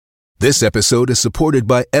This episode is supported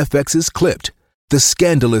by FX's Clipped, the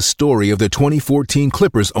scandalous story of the 2014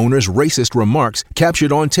 Clippers owner's racist remarks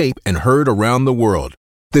captured on tape and heard around the world.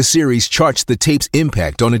 The series charts the tape's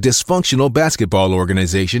impact on a dysfunctional basketball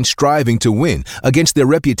organization striving to win against their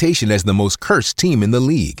reputation as the most cursed team in the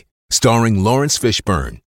league. Starring Lawrence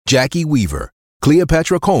Fishburne, Jackie Weaver,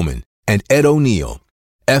 Cleopatra Coleman, and Ed O'Neill.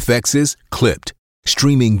 FX's Clipped,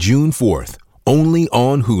 streaming June 4th, only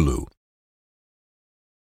on Hulu.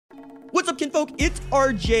 What's up, kinfolk? It's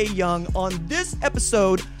RJ Young. On this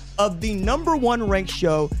episode of the #1 ranked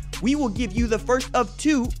show, we will give you the first of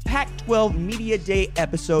 2 Pac-12 Media Day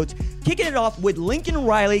episodes, kicking it off with Lincoln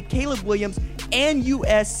Riley, Caleb Williams, and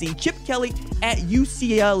USC, Chip Kelly at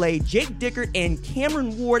UCLA, Jake Dickert and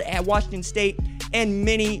Cameron Ward at Washington State, and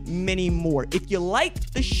many, many more. If you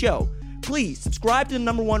like the show, please subscribe to the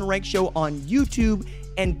 #1 ranked show on YouTube,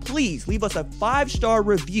 and please leave us a 5-star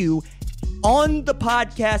review on the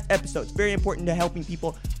podcast episode. It's very important to helping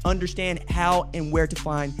people understand how and where to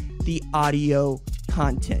find the audio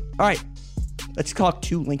content. All right, let's talk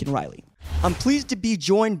to Lincoln Riley. I'm pleased to be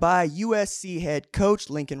joined by USC head coach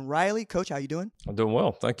Lincoln Riley. Coach, how you doing? I'm doing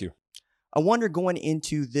well, thank you. I wonder, going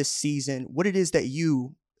into this season, what it is that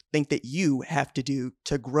you think that you have to do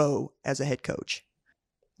to grow as a head coach.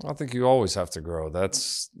 I think you always have to grow.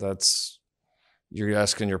 That's you're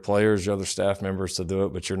asking your players, your other staff members to do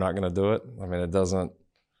it, but you're not going to do it. I mean, it doesn't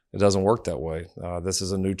work that way. This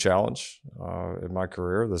is a new challenge in my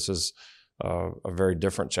career. This is a very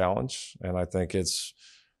different challenge, and I think it's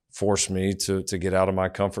forced me to get out of my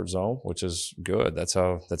comfort zone, which is good. That's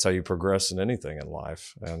how you progress in anything in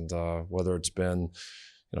life. And whether it's been,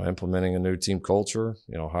 implementing a new team culture,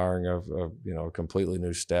 hiring a completely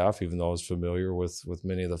new staff, even though I was familiar with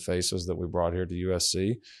many of the faces that we brought here to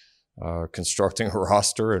USC, constructing a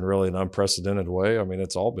roster in really an unprecedented way. I mean,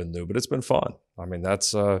 it's all been new, but it's been fun. I mean, I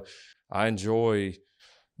enjoy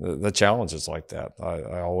the challenges like that.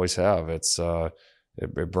 I always have. It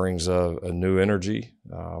brings a new energy,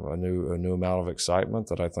 a new amount of excitement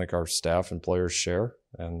that I think our staff and players share.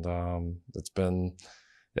 And it's been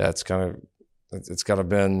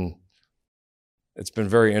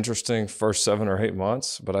very interesting first 7 or 8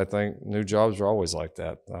 months, but I think new jobs are always like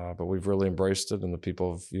that. But we've really embraced it, and the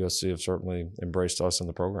people of USC have certainly embraced us in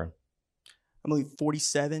the program. I believe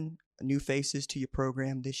 47 new faces to your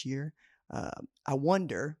program this year. I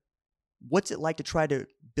wonder, what's it like to try to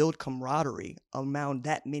build camaraderie around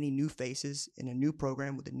that many new faces in a new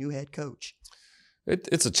program with a new head coach?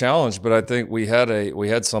 It's a challenge, but I think we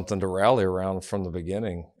had something to rally around from the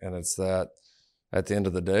beginning, and it's that at the end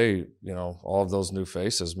of the day, all of those new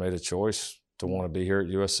faces made a choice to want to be here at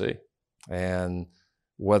USC. And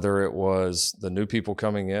whether it was the new people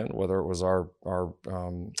coming in, whether it was our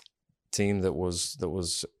team that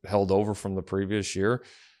was held over from the previous year,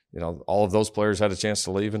 all of those players had a chance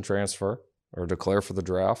to leave and transfer or declare for the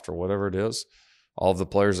draft or whatever it is. All of the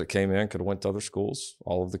players that came in could have went to other schools.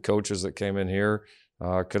 All of the coaches that came in here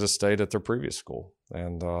could have stayed at their previous school.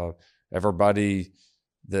 And everybody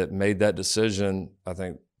that made that decision, I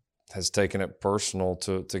think, has taken it personal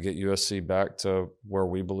to get USC back to where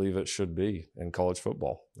we believe it should be in college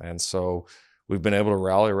football. And so we've been able to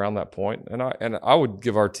rally around that point. And I would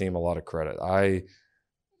give our team a lot of credit.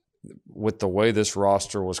 With the way this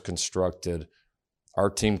roster was constructed,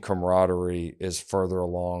 our team camaraderie is further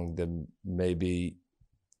along than maybe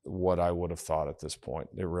what I would have thought at this point.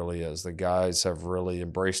 It really is. The guys have really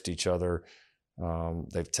embraced each other.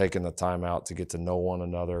 They've taken the time out to get to know one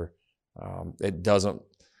another.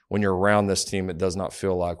 When you're around this team, it does not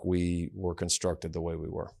feel like we were constructed the way we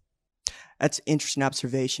were. That's an interesting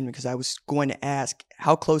observation, because I was going to ask,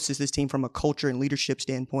 how close is this team from a culture and leadership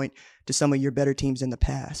standpoint to some of your better teams in the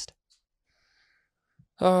past?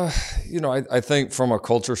 I think from a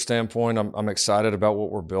culture standpoint, I'm excited about what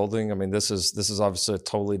we're building. I mean, this is obviously a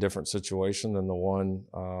totally different situation than the one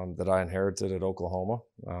that I inherited at Oklahoma.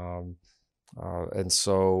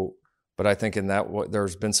 But I think in that,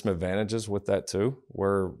 there's been some advantages with that too,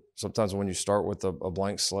 where sometimes when you start with a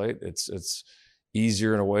blank slate, it's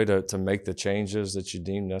easier in a way to make the changes that you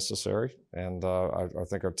deem necessary. And I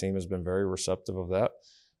think our team has been very receptive of that.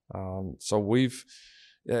 So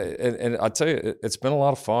and I tell you, it's been a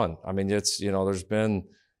lot of fun. I mean, there's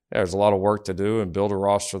a lot of work to do and build a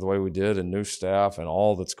roster the way we did, and new staff and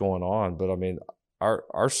all that's going on. But I mean,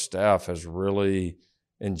 our staff has really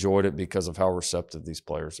enjoyed it because of how receptive these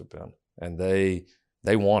players have been, and they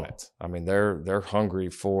want it. I mean, they're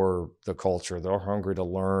hungry for the culture. They're hungry to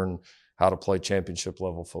learn how to play championship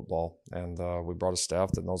level football, and we brought a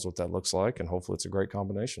staff that knows what that looks like, and hopefully it's a great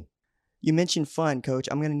combination. You mentioned fun, Coach.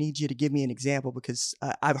 I'm going to need you to give me an example, because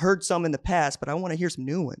I've heard some in the past, but I want to hear some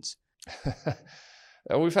new ones.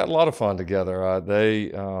 We've had a lot of fun together.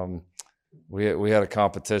 We had a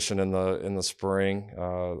competition in the spring,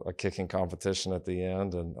 a kicking competition at the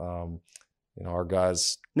end, and our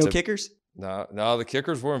guys. No kickers? No, the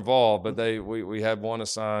kickers were involved, but we had one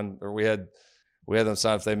assigned, or we had them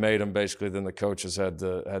sign if they made them. Basically, then the coaches had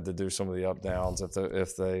to do some of the up downs.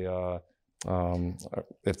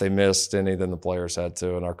 If they missed any, then the players had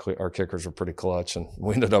to, and our kickers were pretty clutch, and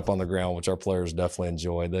we ended up on the ground, which our players definitely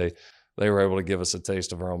enjoyed. They were able to give us a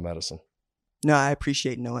taste of our own medicine. No, I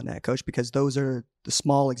appreciate knowing that, Coach, because those are the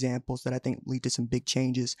small examples that I think lead to some big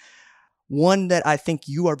changes. One that I think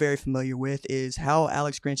you are very familiar with is how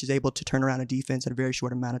Alex Grinch is able to turn around a defense in a very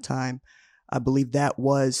short amount of time. I believe that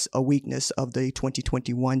was a weakness of the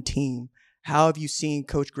 2021 team. How have you seen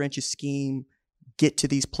Coach Grinch's scheme get to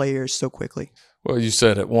these players so quickly? Well, you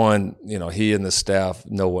said it. One, he and the staff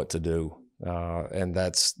know what to do, and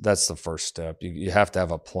that's the first step. You have to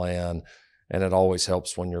have a plan, and it always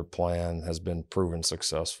helps when your plan has been proven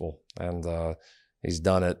successful. And he's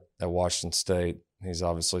done it at Washington State. He's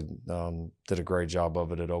obviously did a great job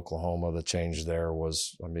of it at Oklahoma. The change there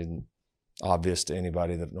was, obvious to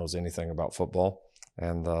anybody that knows anything about football,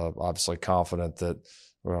 and obviously confident that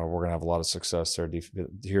we're going to have a lot of success there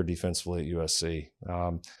here defensively at USC.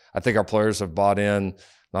 I think our players have bought in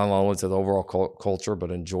not only to the overall culture, but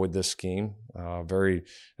enjoyed this scheme. It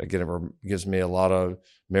gives me a lot of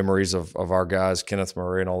memories of our guys, Kenneth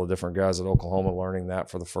Murray and all the different guys at Oklahoma, learning that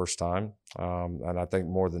for the first time. And I think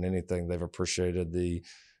more than anything, they've appreciated the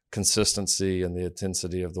consistency and the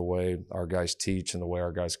intensity of the way our guys teach and the way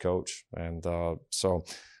our guys coach. And so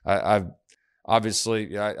I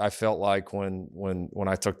felt like when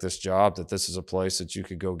I took this job that this is a place that you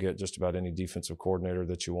could go get just about any defensive coordinator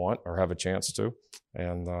that you want or have a chance to.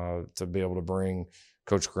 And to be able to bring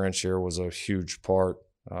Coach Grinch here was a huge part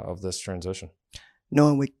of this transition.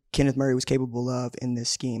 Knowing what Kenneth Murray was capable of in this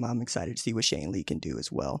scheme, I'm excited to see what Shane Lee can do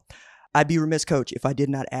as well. I'd be remiss, Coach, if I did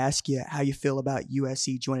not ask you how you feel about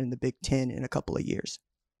USC joining the Big Ten in a couple of years.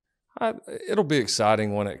 It'll be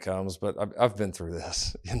exciting when it comes, but I've been through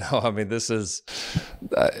this. This is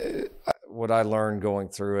what I learned going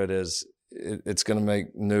through it is it's going to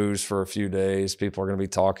make news for a few days. People are going to be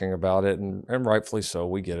talking about it, and rightfully so.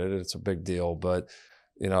 We get it. It's a big deal. But,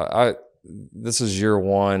 this is year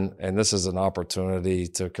one, and this is an opportunity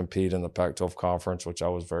to compete in the Pac-12 conference, which I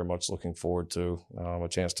was very much looking forward to, a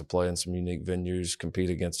chance to play in some unique venues,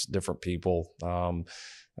 compete against different people.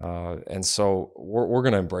 And so we're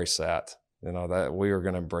going to embrace that, that we are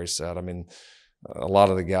going to embrace that. A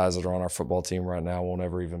lot of the guys that are on our football team right now won't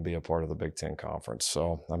ever even be a part of the Big Ten conference.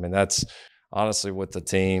 So, that's honestly with the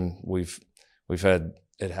team we've had,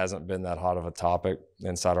 it hasn't been that hot of a topic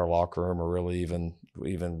inside our locker room or really even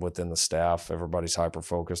within the staff. Everybody's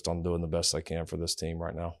hyper-focused on doing the best they can for this team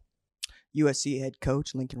right now. USC head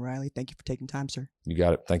coach Lincoln Riley, thank you for taking time, sir. You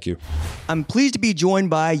got it. Thank you. I'm pleased to be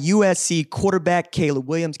joined by USC quarterback Caleb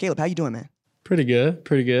Williams. Caleb, how you doing, man? Pretty good.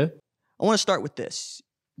 I want to start with this.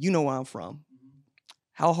 You know where I'm from.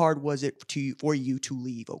 How hard was it for you to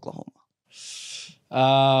leave Oklahoma?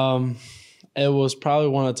 It was probably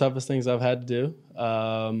one of the toughest things I've had to do,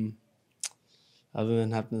 other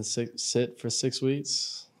than having to sit for 6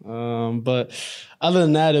 weeks. But other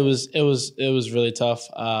than that, it was really tough.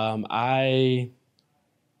 I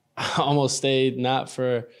almost stayed, not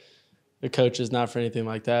for the coaches, not for anything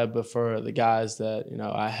like that, but for the guys that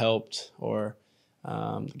I helped, or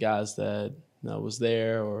the guys that was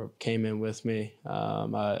there or came in with me.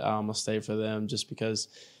 I almost stayed for them just because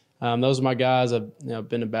those are my guys. I've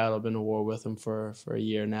been in battle, been in war with them for a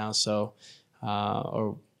year now. So,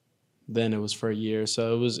 or then it was for a year.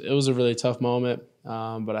 So it was a really tough moment,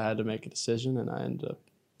 but I had to make a decision, and I ended up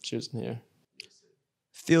choosing here.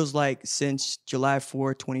 Feels like since July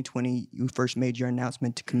 4, 2020, you first made your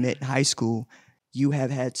announcement to commit in high school, you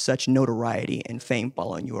have had such notoriety and fame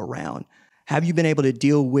following you around. Have you been able to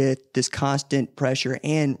deal with this constant pressure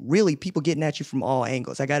and really people getting at you from all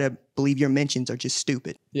angles? I got to believe your mentions are just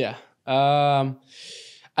stupid. Yeah. I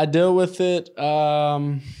deal with it.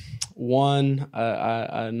 One,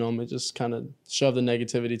 I normally just kind of shove the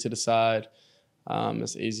negativity to the side.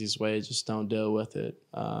 It's the easiest way. Just don't deal with it.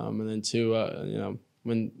 And then two,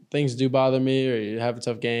 when things do bother me or you have a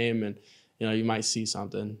tough game and, you might see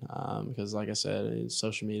something because, like I said,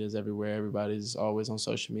 social media is everywhere. Everybody's always on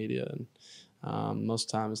social media, and most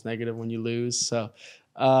of the time it's negative when you lose. So,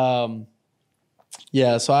 so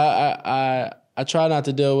I try not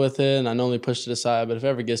to deal with it, and I normally push it aside. But if it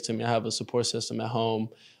ever gets to me, I have a support system at home,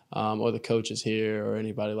 or the coaches here, or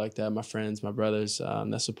anybody like that, my friends, my brothers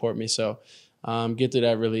that support me. So get through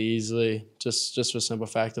that really easily, just for the simple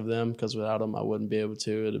fact of them, because without them, I wouldn't be able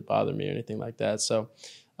to. It'd bother me or anything like that. So,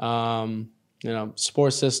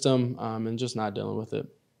 support system and just not dealing with it.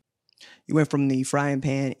 You went from the frying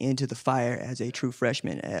pan into the fire as a true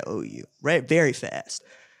freshman at OU, right? Very fast.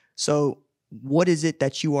 So what is it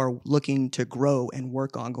that you are looking to grow and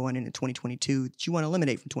work on going into 2022 that you want to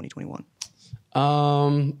eliminate from 2021?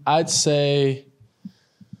 I'd say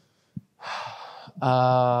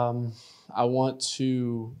I want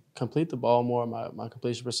to complete the ball more. My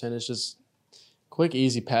completion percentage, just quick,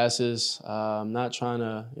 easy passes. Not trying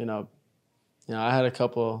to, I had a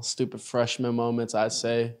couple stupid freshman moments, I'd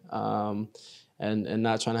say, and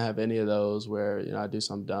not trying to have any of those where, I do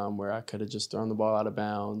something dumb where I could have just thrown the ball out of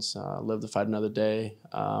bounds, lived to fight another day,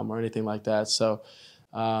 or anything like that. So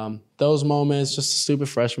those moments, just stupid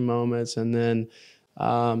freshman moments, and then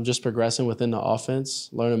just progressing within the offense,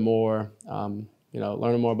 learning more about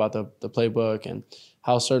the playbook and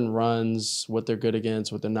how certain runs, what they're good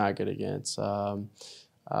against, what they're not good against,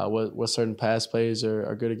 what certain pass plays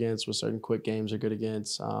are good against, what certain quick games are good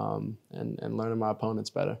against, and learning my opponents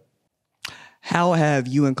better. How have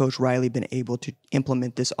you and Coach Riley been able to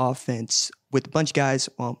implement this offense with a bunch of guys,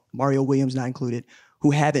 well, Mario Williams not included,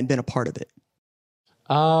 who haven't been a part of it?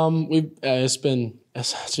 It's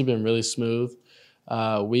actually been really smooth.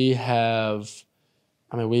 We've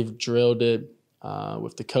drilled it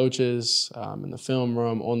with the coaches in the film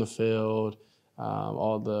room, on the field,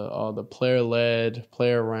 all the player-led,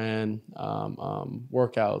 player-ran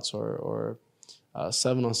workouts or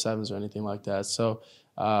 7-on-7s or anything like that. So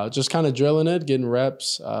just kind of drilling it, getting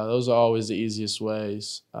reps. Those are always the easiest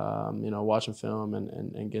ways. Watching film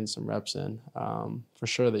and getting some reps in. For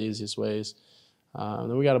sure, the easiest ways. And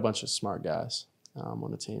then we got a bunch of smart guys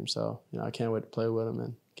on the team, so I can't wait to play with them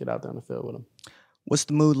and get out there on the field with them. What's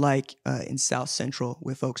the mood like in South Central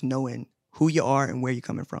with folks knowing who you are and where you're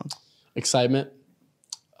coming from? Excitement.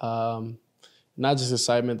 Not just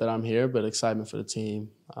excitement that I'm here, but excitement for the team.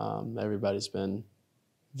 Everybody's been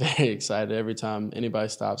very excited every time anybody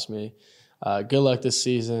stops me. Good luck this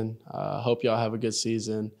season. Hope y'all have a good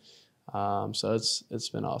season. So it's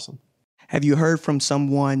been awesome. Have you heard from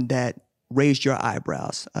someone that raised your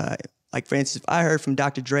eyebrows? Like, for instance, if I heard from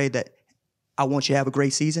Dr. Dre that I want you to have a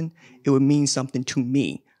great season, it would mean something to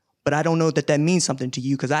me. But I don't know that means something to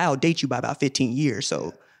you because I outdate you by about 15 years.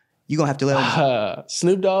 So you're going to have to let me.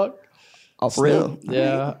 Snoop Dogg. Oh, for real?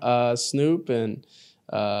 Yeah. Snoop and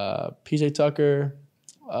PJ Tucker,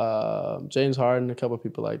 James Harden, a couple of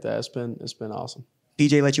people like that. It's been awesome.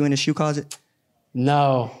 PJ let you in his shoe closet?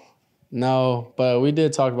 No, but we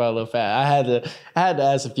did talk about it a little fast. I had to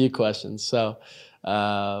ask a few questions. So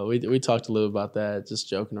we talked a little about that, just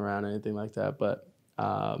joking around, anything like that. But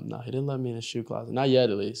no, he didn't let me in his shoe closet. Not yet,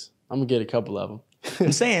 at least. I'm going to get a couple of them.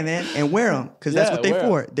 I'm saying, man, and wear them because that's what they're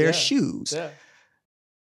for. They're shoes. Yeah.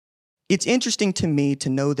 It's interesting to me to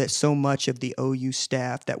know that so much of the OU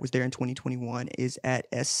staff that was there in 2021 is at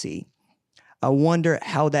SC. I wonder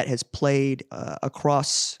how that has played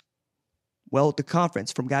across, the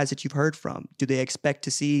conference from guys that you've heard from. Do they expect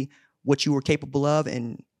to see what you were capable of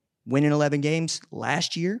and winning 11 games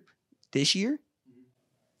last year, this year?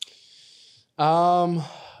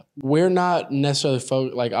 We're not necessarily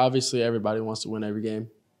focused. Like, obviously, everybody wants to win every game.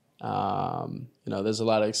 There's a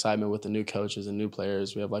lot of excitement with the new coaches and new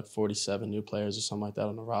players. We have like 47 new players or something like that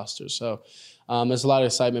on the roster. So there's a lot of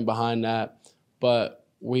excitement behind that. But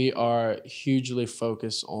we are hugely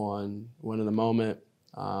focused on winning the moment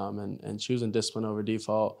and choosing discipline over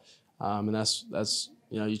default. And that's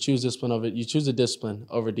you choose the discipline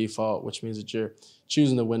over default, which means that you're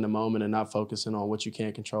choosing to win the moment and not focusing on what you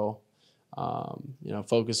can't control.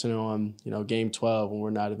 Focusing on, game 12 when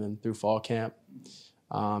we're not even through fall camp.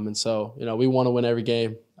 And so, we want to win every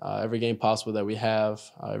game possible that we have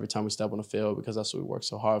every time we step on the field because that's what we work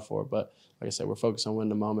so hard for. But like I said, we're focused on winning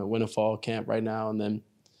the moment, winning fall camp right now, and then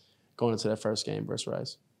going into that first game versus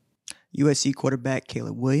Rice. USC quarterback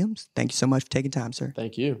Caleb Williams, thank you so much for taking time, sir.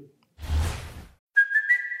 Thank you.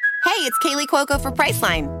 Hey, it's Kaylee Cuoco for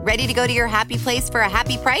Priceline. Ready to go to your happy place for a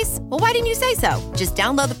happy price? Well, why didn't you say so? Just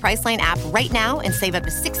download the Priceline app right now and save up to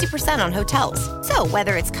 60% on hotels. So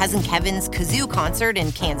whether it's Cousin Kevin's Kazoo concert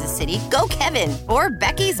in Kansas City, go Kevin, or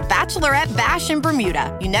Becky's Bachelorette Bash in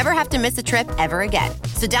Bermuda, you never have to miss a trip ever again.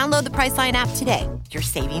 So download the Priceline app today. Your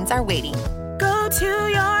savings are waiting. Go to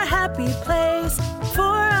your happy place for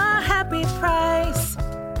a happy price.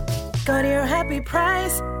 Go to your happy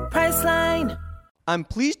price, Priceline. I'm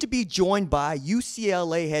pleased to be joined by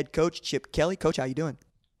UCLA head coach Chip Kelly. Coach, how you doing?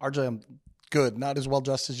 RJ, I'm good. Not as well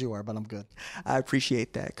dressed as you are, but I'm good. I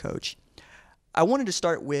appreciate that, Coach. I wanted to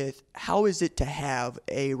start with, how is it to have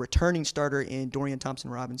a returning starter in Dorian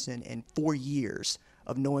Thompson-Robinson and 4 years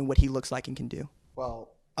of knowing what he looks like and can do?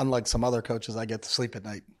 Well, unlike some other coaches, I get to sleep at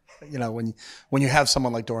night. When you have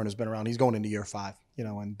someone like Dorian who's been around, he's going into year 5,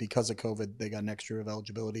 and because of COVID, they got an extra year of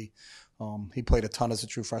eligibility. He played a ton as a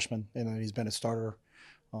true freshman, and he's been a starter.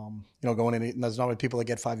 Going in, and there's not many people that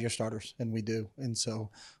get 5-year starters, and we do. And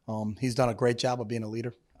so he's done a great job of being a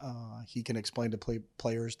leader. He can explain to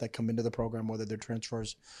players that come into the program, whether they're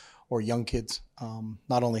transfers or young kids,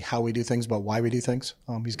 not only how we do things, but why we do things.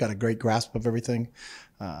 He's got a great grasp of everything.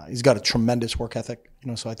 He's got a tremendous work ethic,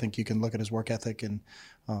 so I think you can look at his work ethic and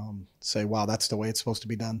say, wow, that's the way it's supposed to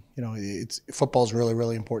be done. Football is really,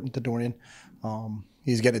 really important to Dorian.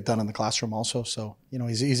 He's getting it done in the classroom also. So,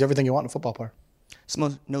 he's everything you want in a football player.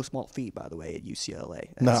 No small feat, by the way, at UCLA.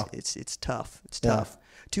 No. It's tough. It's tough.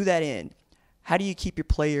 To that end, how do you keep your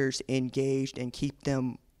players engaged and keep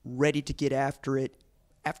them ready to get after it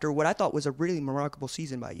after what I thought was a really remarkable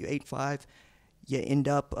season by you? 8-5. You end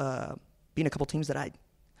up being a couple teams that I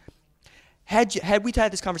had we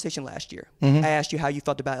had this conversation last year. Mm-hmm. I asked you how you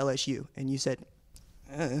felt about LSU, and you said,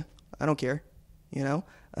 I don't care. You're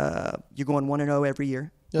going 1-0 every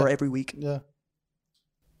year or every week. Yeah.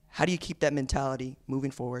 How do you keep that mentality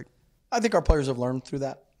moving forward? I think our players have learned through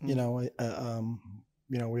that. Mm-hmm.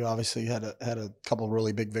 We obviously had a couple of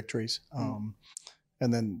really big victories, and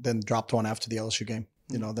then dropped one after the LSU game.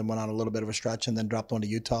 Then went on a little bit of a stretch, and then dropped one to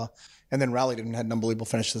Utah, and then rallied and had an unbelievable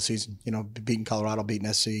finish to the season. Beating Colorado,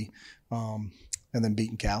 beating SC, and then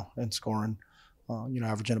beating Cal and scoring,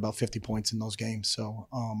 averaging about 50 points in those games. So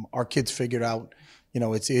our kids figured out,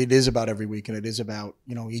 it is about every week, and it is about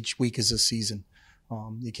each week is a season.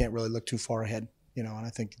 You can't really look too far ahead, and I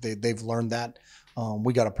think they've learned that.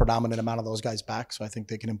 We got a predominant amount of those guys back, so I think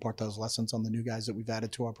they can impart those lessons on the new guys that we've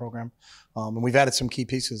added to our program. And we've added some key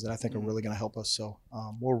pieces that I think are really going to help us. So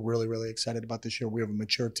we're really, really excited about this year. We have a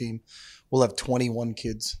mature team. We'll have 21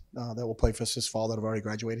 kids that will play for us this fall that have already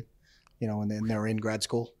graduated, and then they're in grad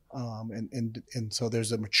school. And so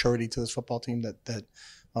there's a maturity to this football team that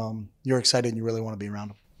you're excited and you really want to be around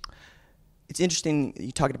them. It's interesting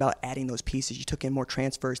you talked about adding those pieces. You took in more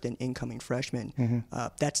transfers than incoming freshmen.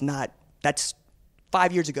 Mm-hmm. That's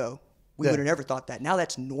 5 years ago. We would have never thought that. Now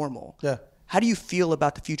that's normal. Yeah. How do you feel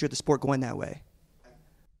about the future of the sport going that way?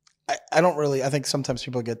 I think sometimes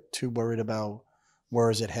people get too worried about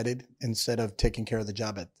where is it headed instead of taking care of the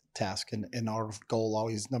job at task. And our goal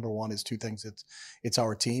always, number one, is two things. It's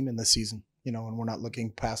our team and the season. And we're not looking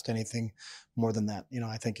past anything more than that.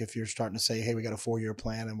 I think if you're starting to say, hey, we got a 4-year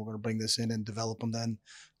plan and we're going to bring this in and develop them, then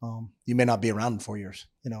you may not be around in 4 years.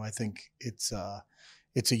 I think it's a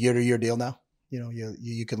year-to-year deal now.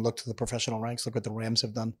 You can look to the professional ranks, look what the Rams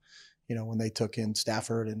have done, when they took in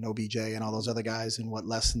Stafford and OBJ and all those other guys, and what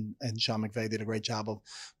Les and Sean McVay did a great job of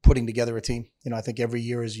putting together a team. I think every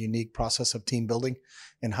year is a unique process of team building,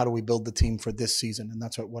 and how do we build the team for this season? And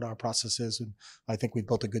that's what our process is. And I think we've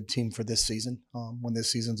built a good team for this season. When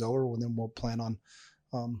this season's over, then we'll plan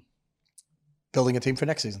on building a team for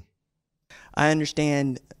next season. I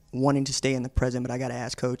understand wanting to stay in the present, but I got to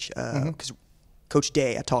ask Coach, because Coach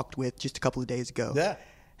Day I talked with just a couple of days ago. Yeah.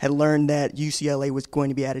 Had learned that UCLA was going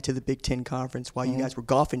to be added to the Big Ten Conference while you guys were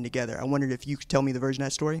golfing together. I wondered if you could tell me the version of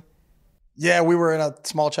that story. Yeah, we were in a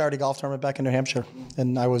small charity golf tournament back in New Hampshire,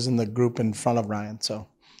 and I was in the group in front of Ryan. So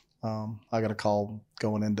I got a call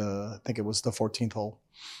going into, I think it was the 14th hole,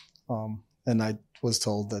 and I was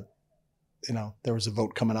told that, there was a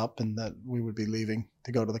vote coming up and that we would be leaving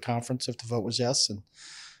to go to the conference if the vote was yes. And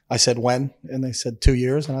I said, when? And they said 2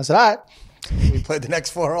 years. And I said, all right. We played the next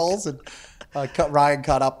 4 holes, and Ryan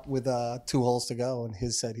caught up with 2 holes to go, and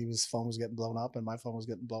his phone was getting blown up, and my phone was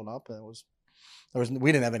getting blown up, and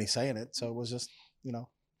we didn't have any say in it, so it was just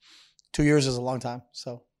 2 years is a long time,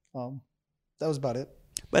 so that was about it.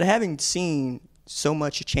 But having seen so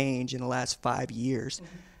much change in the last 5 years,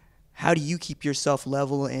 how do you keep yourself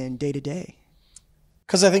level and day to day?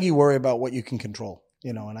 Because I think you worry about what you can control,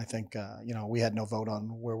 and I think we had no vote on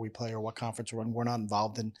where we play or what conference we're in. We're not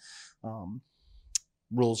involved in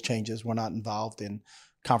rules changes. We're not involved in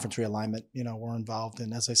conference realignment. We're involved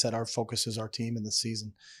in, as I said, our focus is our team in the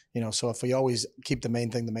season. So if we always keep the main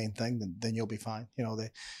thing, then you'll be fine.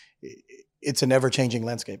 It's an ever-changing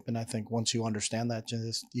landscape, and I think once you understand that,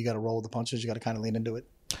 you got to roll with the punches. You got to kind of lean into it.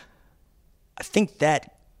 I think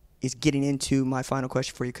that is getting into my final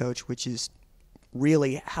question for you, Coach, which is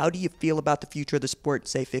really, how do you feel about the future of the sport,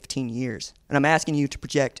 say 15 years? And I'm asking you to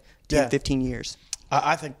project 10, 15 years.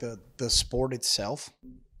 I think the sport itself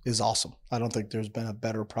is awesome. I don't think there's been a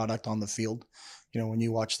better product on the field. When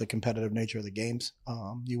you watch the competitive nature of the games,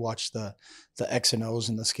 you watch the X and O's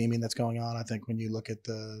and the scheming that's going on. I think when you look at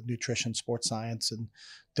the nutrition, sports science, and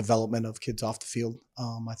development of kids off the field,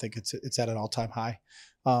 I think it's at an all-time high.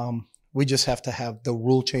 We just have to have the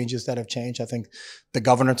rule changes that have changed. I think the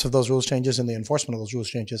governance of those rules changes and the enforcement of those rules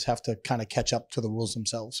changes have to kind of catch up to the rules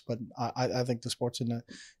themselves. But I think the sport's in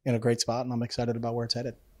a great spot, and I'm excited about where it's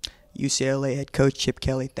headed. UCLA head coach Chip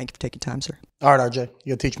Kelly, thank you for taking time, sir. All right, RJ,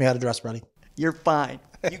 you'll teach me how to dress, buddy. You're fine.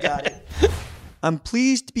 You got it. I'm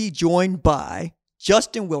pleased to be joined by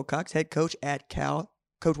Justin Wilcox, head coach at Cal.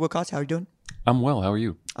 Coach Wilcox, how are you doing? I'm well. How are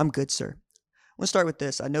you? I'm good, sir. I want to start with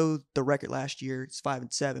this. I know the record last year is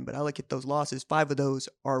 5-7, but I look at those losses. 5 of those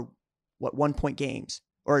are 1-point games,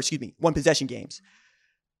 or excuse me, 1-possession games.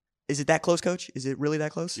 Is it that close, Coach? Is it really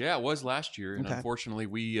that close? Yeah, it was last year, and Okay. unfortunately,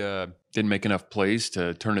 we didn't make enough plays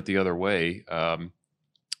to turn it the other way.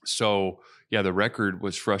 So yeah, the record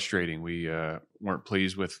was frustrating. We weren't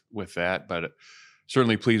pleased with that, but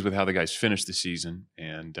certainly pleased with how the guys finished the season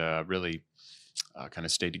and really kind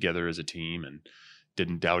of stayed together as a team and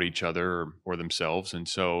didn't doubt each other or themselves, and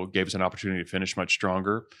so gave us an opportunity to finish much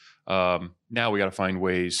stronger. Now we got to find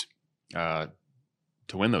ways to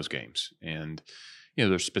win those games, and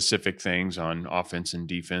there's specific things on offense and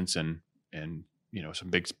defense, and some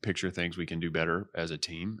big picture things we can do better as a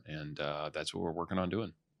team, and that's what we're working on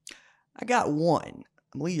doing. I got one.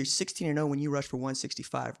 I believe you're 16-0 when you rush for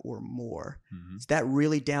 165 or more. Mm-hmm. Is that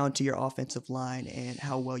really down to your offensive line and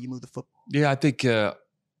how well you move the football? Yeah, I think the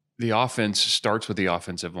offense starts with the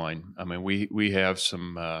offensive line. I mean, we have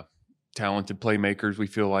some talented playmakers, we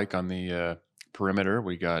feel like, on the perimeter.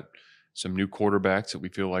 We got some new quarterbacks that we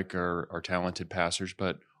feel like are talented passers,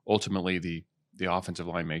 but ultimately the offensive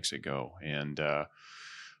line makes it go. And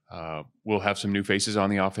we'll have some new faces on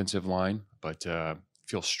the offensive line, but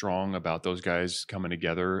feel strong about those guys coming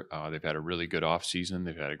together. They've had a really good offseason.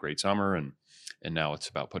 They've had a great summer, and now it's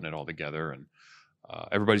about putting it all together. And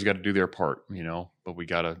everybody's got to do their part, but we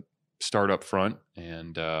got to start up front,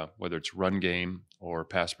 and whether it's run game or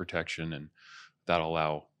pass protection, and that'll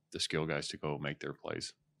allow the skill guys to go make their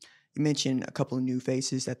plays. You mentioned a couple of new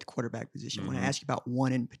faces at the quarterback position. Mm-hmm. I want to ask you about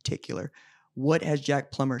one in particular. What has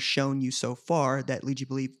Jack Plummer shown you so far that leads you to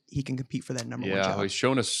believe he can compete for that number one job? Yeah, he's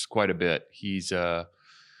shown us quite a bit. He's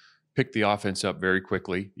picked the offense up very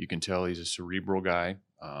quickly. You can tell he's a cerebral guy.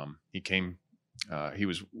 He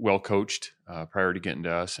was well coached prior to getting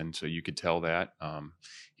to us, and so you could tell that.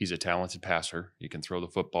 He's a talented passer. He can throw the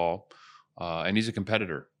football, and he's a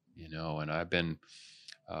competitor, and I've been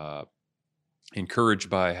encouraged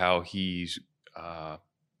by how he's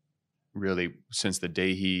really, since the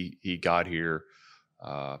day he got here,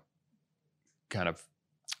 kind of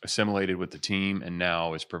assimilated with the team, and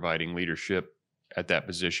now is providing leadership at that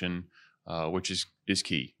position, which is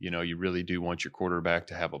key. You really do want your quarterback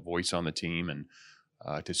to have a voice on the team and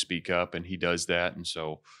to speak up, and he does that. And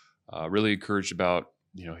so really encouraged about,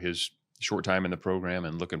 his short time in the program,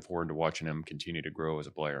 and looking forward to watching him continue to grow as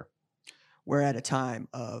a player. We're at a time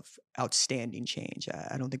of outstanding change.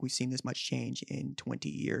 I don't think we've seen this much change in 20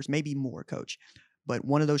 years, maybe more, Coach. But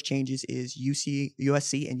one of those changes is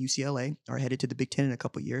USC and UCLA are headed to the Big Ten in a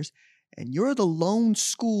couple of years. And you're the lone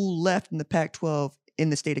school left in the Pac-12 in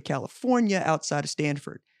the state of California outside of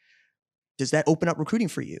Stanford. Does that open up recruiting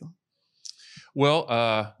for you?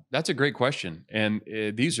 Well, that's a great question. And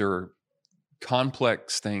these are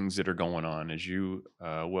complex things that are going on, as you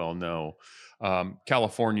well know.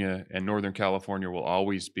 California and Northern California will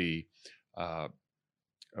always be a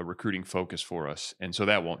recruiting focus for us. And so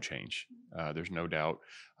that won't change. There's no doubt.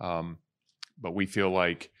 But we feel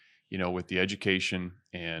like, with the education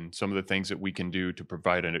and some of the things that we can do to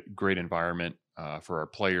provide a great environment for our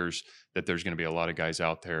players, that there's going to be a lot of guys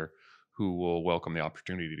out there who will welcome the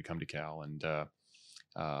opportunity to come to Cal. And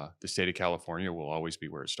the state of California will always be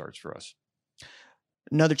where it starts for us.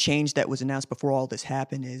 Another change that was announced before all this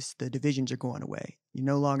happened is the divisions are going away. You're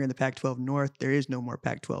no longer in the Pac-12 North. There is no more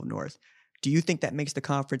Pac-12 North. Do you think that makes the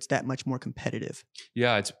conference that much more competitive?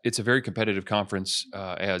 Yeah, it's a very competitive conference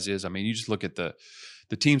as is. I mean, you just look at the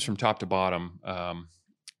teams from top to bottom.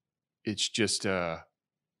 It's just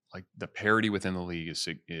like the parity within the league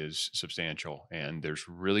is substantial, and there's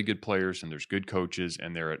really good players, and there's good coaches,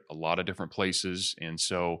 and they're at a lot of different places, and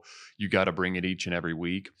so you got to bring it each and every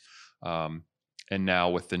week. And now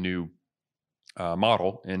with the new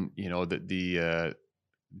model, and the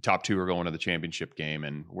top two are going to the championship game,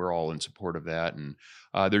 and we're all in support of that. And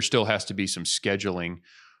there still has to be some scheduling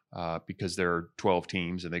because there are 12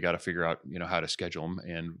 teams and they got to figure out, how to schedule them.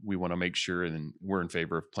 And we want to make sure, and we're in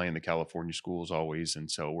favor of playing the California schools always.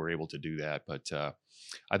 And so we're able to do that. But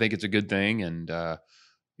I think it's a good thing. And,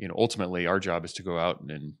 ultimately our job is to go out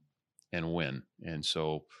and win. And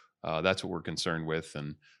so that's what we're concerned with.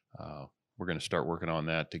 And we're going to start working on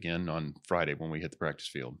that again on Friday when we hit the practice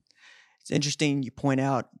field. It's interesting you point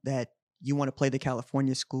out that you want to play the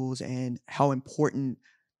California schools and how important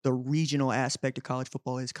the regional aspect of college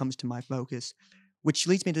football comes to my focus, which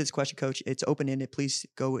leads me to this question, Coach. It's open-ended. Please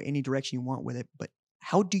go any direction you want with it. But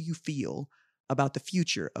how do you feel about the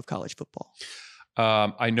future of college football?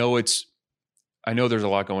 I know there's a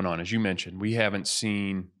lot going on. As you mentioned, we haven't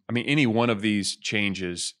seen, any one of these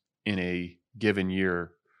changes in a given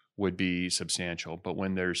year would be substantial. But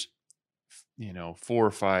when there's, 4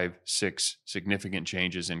 or 5, 6 significant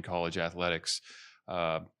changes in college athletics,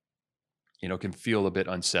 can feel a bit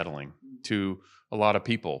unsettling to a lot of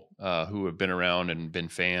people who have been around and been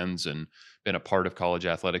fans and been a part of college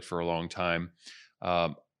athletics for a long time.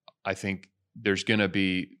 I think there's going to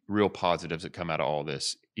be real positives that come out of all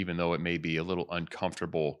this, even though it may be a little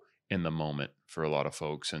uncomfortable in the moment for a lot of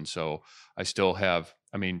folks. And so I still have,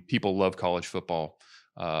 people love college football.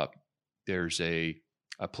 There's a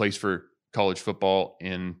place for college football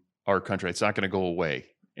in our country. It's not going to go away.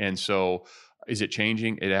 And so is it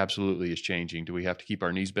changing? It absolutely is changing. Do we have to keep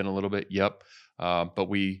our knees bent a little bit? Yep. But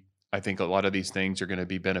I think a lot of these things are going to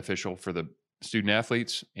be beneficial for the student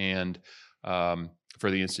athletes and for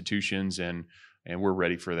the institutions, and we're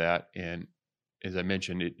ready for that. And as I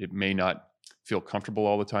mentioned, it may not feel comfortable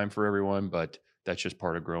all the time for everyone, but that's just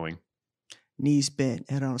part of growing. Knees bent,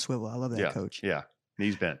 head on a swivel. I love that, Coach. Yeah,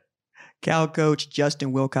 knees bent. Cal coach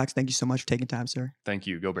Justin Wilcox, thank you so much for taking time, sir. Thank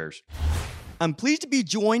you. Go Bears. I'm pleased to be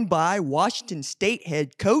joined by Washington State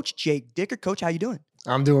head coach Jake Dicker. Coach, how you doing?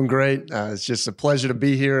 I'm doing great. It's just a pleasure to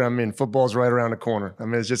be here. Football's right around the corner.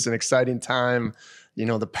 It's just an exciting time.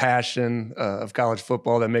 The passion of college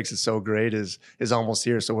football that makes it so great is almost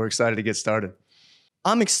here. So we're excited to get started.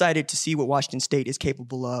 I'm excited to see what Washington State is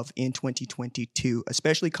capable of in 2022,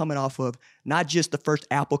 especially coming off of not just the first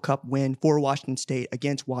Apple Cup win for Washington State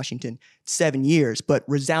against Washington 7 years, but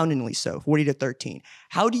resoundingly so, 40-13.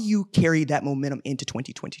 How do you carry that momentum into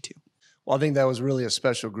 2022? Well, I think that was really a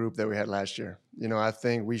special group that we had last year. I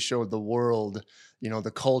think we showed the world,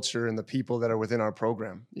 the culture and the people that are within our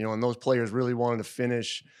program, and those players really wanted to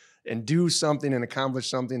finish and do something and accomplish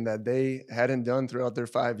something that they hadn't done throughout their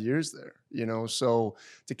 5 years there, So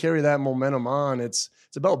to carry that momentum on, it's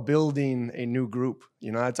about building a new group.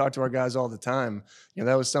 I talk to our guys all the time.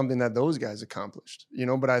 That was something that those guys accomplished,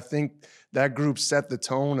 but I think that group set the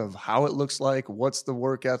tone of how it looks like, what's the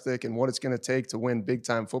work ethic, and what it's going to take to win big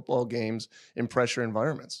time football games in pressure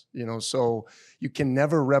environments, So you can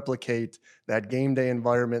never replicate that game day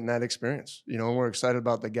environment and that experience, and we're excited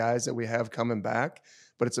about the guys that we have coming back.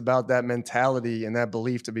 But it's about that mentality and that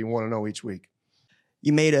belief to be 1-0 each week.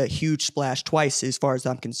 You made a huge splash twice as far as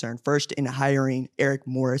I'm concerned. First in hiring Eric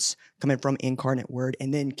Morris coming from Incarnate Word,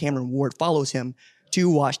 and then Cameron Ward follows him to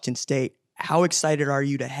Washington State. How excited are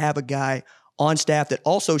you to have a guy on staff that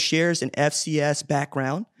also shares an FCS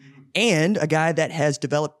background and a guy that has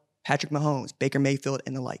developed Patrick Mahomes, Baker Mayfield,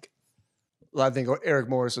 and the like? Well, I think Eric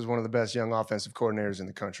Morris is one of the best young offensive coordinators in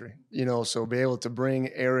the country. So be able to bring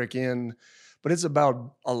Eric in, but it's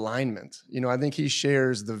about alignment. I think he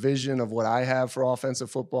shares the vision of what I have for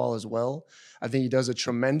offensive football as well. I think he does a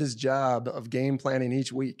tremendous job of game planning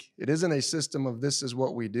each week. It isn't a system of this is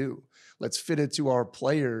what we do. Let's fit it to our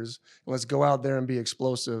players, and let's go out there and be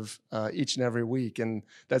explosive each and every week. And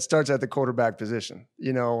that starts at the quarterback position,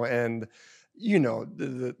 and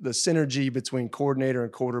the synergy between coordinator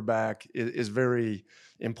and quarterback is very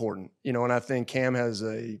important, and I think Cam has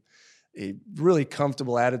a really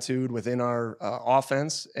comfortable attitude within our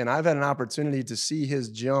offense. And I've had an opportunity to see his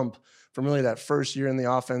jump from really that first year in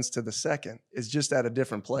the offense to the second. It's just at a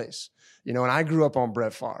different place, and I grew up on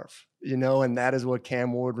Brett Favre, and that is what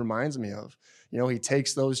Cam Ward reminds me of. He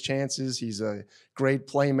takes those chances. He's a great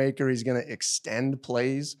playmaker. He's going to extend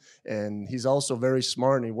plays, and he's also very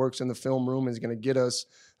smart, and he works in the film room, and he's going to get us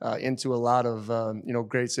into a lot of,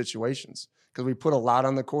 great situations because we put a lot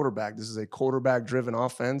on the quarterback. This is a quarterback-driven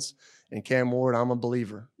offense. And Cam Ward, I'm a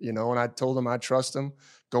believer, and I told him I trust him.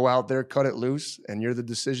 Go out there, cut it loose, and you're the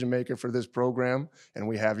decision maker for this program, and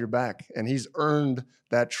we have your back. And he's earned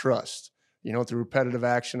that trust, through repetitive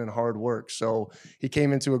action and hard work. So he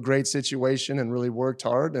came into a great situation and really worked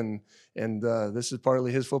hard, and this is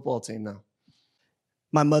partly his football team now.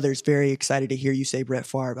 My mother's very excited to hear you say Brett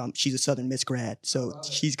Favre. She's a Southern Miss grad, so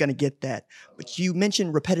she's going to get that. But you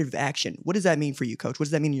mentioned repetitive action. What does that mean for you, Coach? What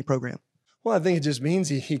does that mean in your program? Well, I think it just means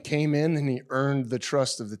he came in and he earned the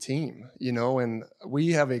trust of the team, and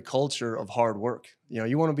we have a culture of hard work.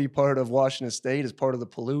 You want to be part of Washington State as part of the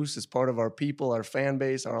Palouse, as part of our people, our fan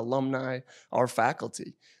base, our alumni, our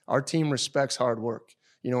faculty. Our team respects hard work.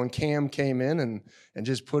 And Cam came in and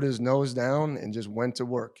just put his nose down and just went to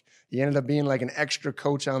work. He ended up being like an extra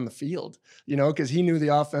coach on the field, because he knew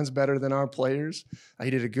the offense better than our players. He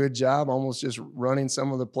did a good job almost just running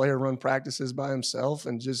some of the player run practices by himself,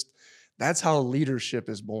 and just that's how leadership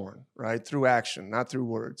is born, right? Through action, not through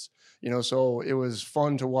words. So it was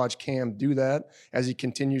fun to watch Cam do that as he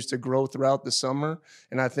continues to grow throughout the summer.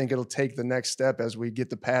 And I think it'll take the next step as we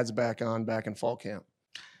get the pads back in fall camp.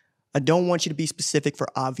 I don't want you to be specific for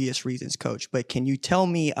obvious reasons, Coach, but can you tell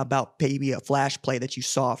me about maybe a flash play that you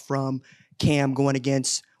saw from Cam going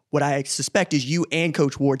against what I suspect is you and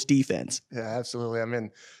Coach Ward's defense? Yeah, absolutely. I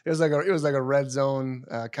mean, it was like a red zone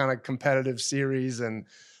kind of competitive series, and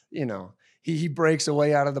he breaks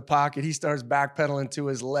away out of the pocket. He starts backpedaling to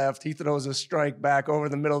his left. He throws a strike back over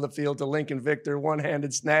the middle of the field to Lincoln Victor,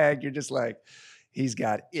 one-handed snag. You're just like, he's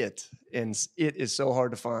got it, and it is so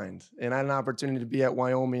hard to find. And I had an opportunity to be at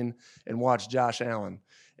Wyoming and watch Josh Allen,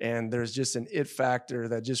 and there's just an it factor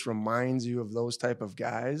that just reminds you of those type of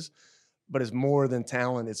guys. But it's more than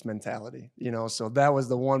talent, it's mentality. So that was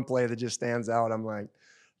the one play that just stands out. I'm like,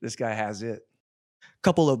 this guy has it.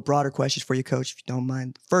 Couple of broader questions for you, Coach, if you don't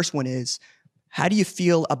mind. First one is, how do you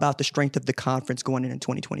feel about the strength of the conference going in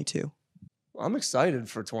 2022? I'm excited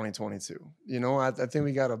for 2022. I think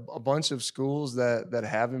we got a bunch of schools that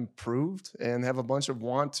have improved and have a bunch of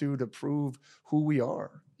want to prove who we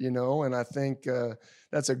are, and I think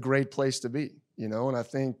that's a great place to be, and I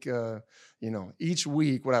think, each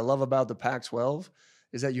week, what I love about the Pac-12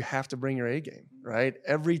 is that you have to bring your A game, right?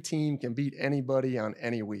 Every team can beat anybody on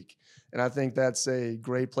any week. And I think that's a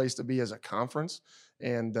great place to be as a conference.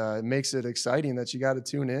 And it makes it exciting that you got to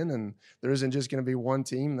tune in, and there isn't just going to be one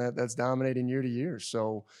team that's dominating year to year.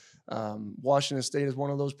 So Washington State is one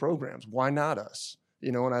of those programs. Why not us?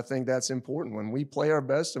 And I think that's important. When we play our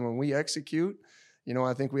best and when we execute,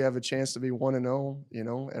 I think we have a chance to be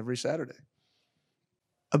 1-0, every Saturday.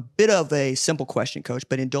 A bit of a simple question, Coach,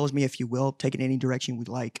 but indulge me if you will, take it any direction we'd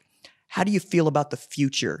like. How do you feel about the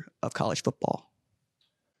future of college football?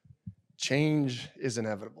 Change is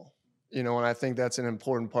inevitable, and I think that's an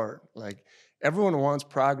important part. Like, everyone wants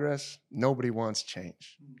progress. Nobody wants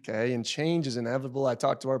change, okay? And change is inevitable. I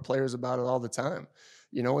talk to our players about it all the time.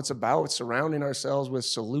 It's about surrounding ourselves with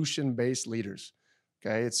solution-based leaders,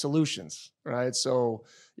 okay? It's solutions, right? So,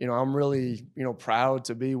 I'm really, proud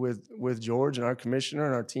to be with George and our commissioner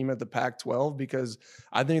and our team at the Pac-12, because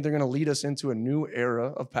I think they're going to lead us into a new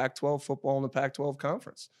era of Pac-12 football in the Pac-12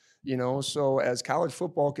 conference. So as college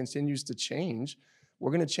football continues to change,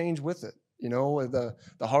 we're going to change with it. The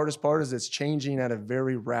hardest part is it's changing at a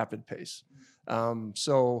very rapid pace.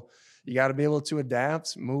 So you got to be able to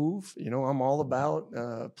adapt, move. I'm all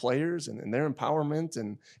about players and their empowerment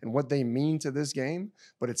and what they mean to this game,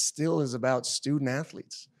 but it still is about student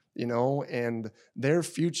athletes, and their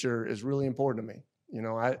future is really important to me.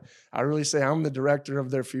 I really say I'm the director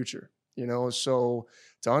of their future, so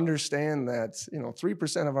to understand that,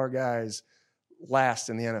 3% of our guys last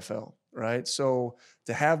in the NFL, right? So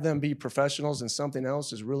to have them be professionals in something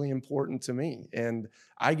else is really important to me. And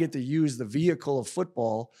I get to use the vehicle of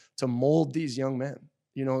football to mold these young men,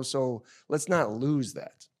 so let's not lose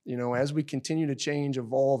that. As we continue to change,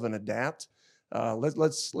 evolve, and adapt,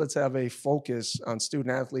 let's have a focus on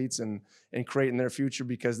student athletes and creating their future,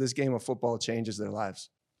 because this game of football changes their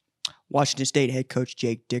lives. Washington State head coach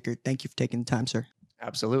Jake Dickert, thank you for taking the time, sir.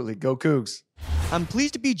 Absolutely. Go Cougs. I'm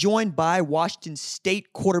pleased to be joined by Washington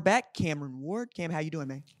State quarterback Cameron Ward. Cam, how you doing,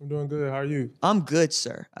 man? I'm doing good. How are you? I'm good,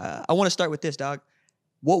 sir. I want to start with this, dog.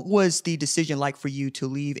 What was the decision like for you to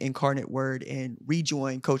leave Incarnate Word and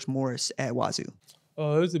rejoin Coach Morris at Wazoo? It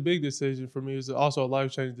was a big decision for me. It was also a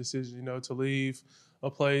life-changing decision, to leave a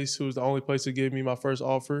place who was the only place to give me my first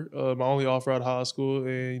offer, my only offer out of high school,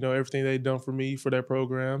 and, everything they'd done for me for that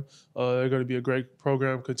program. They're going to be a great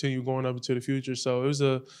program, continue going up into the future. So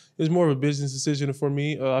it was more of a business decision for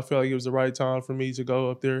me. I felt like it was the right time for me to go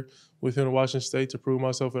up there within Washington State to prove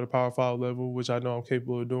myself at a Power 5 level, which I know I'm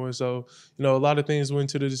capable of doing. So, a lot of things went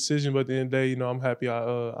to the decision, but at the end of the day, I'm happy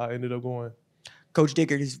I ended up going. Coach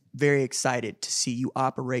Dickert is very excited to see you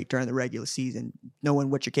operate during the regular season, knowing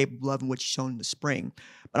what you're capable of and what you've shown in the spring.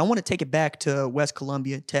 But I want to take it back to West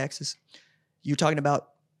Columbia, Texas. You're talking about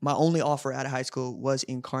my only offer out of high school was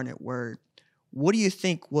Incarnate Word. What do you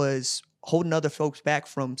think was holding other folks back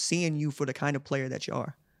from seeing you for the kind of player that you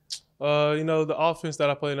are? The offense that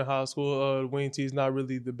I played in high school, the wing tee is not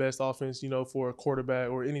really the best offense, for a quarterback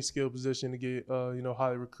or any skill position to get,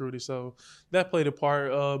 highly recruited. So that played a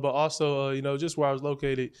part. But also, just where I was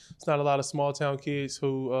located, it's not a lot of small town kids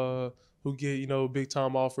who get, big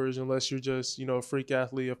time offers unless you're just, a freak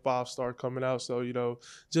athlete, a 5-star coming out. So,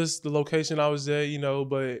 just the location I was at,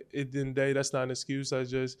 but at the end of the day, that's not an excuse. I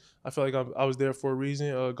feel like I was there for a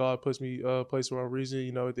reason. God puts me place for a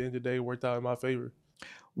reason. At the end of the day, it worked out in my favor.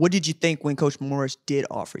 What did you think when Coach Morris did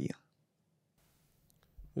offer you?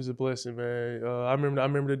 It was a blessing, man. I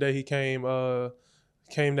remember the day he came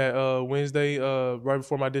that Wednesday, right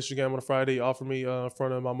before my district game on a Friday. He offered me in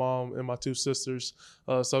front of my mom and my 2 sisters.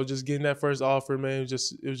 So just getting that first offer, man, it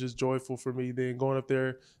was just joyful for me. Then going up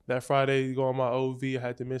there that Friday, going on my OV, I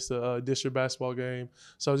had to miss the district basketball game.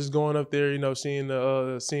 So just going up there, seeing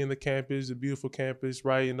the campus, the beautiful campus,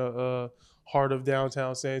 right in the heart of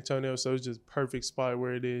downtown San Antonio. So it's just perfect spot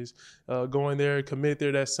where it is. Going there, commit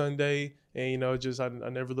there that Sunday, and I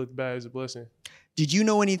never looked back. It was a blessing. Did you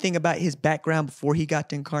know anything about his background before he got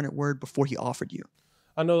to Incarnate Word, before he offered you?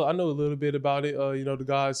 I know a little bit about it. The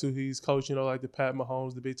guys who he's coached, like the Pat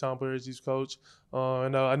Mahomes, the big time players he's coached.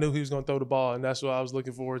 And I knew he was going to throw the ball, and that's what I was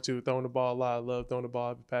looking forward to, throwing the ball a lot. I love throwing the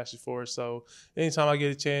ball. I've been passionate for it. So anytime I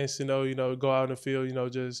get a chance to, go out in the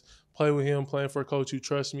field, just play with him, playing for a coach who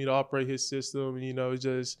trusts me to operate his system, and,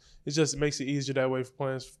 it just makes it easier that way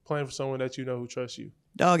for playing for someone that who trusts you.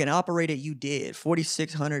 Dog, and operated you did.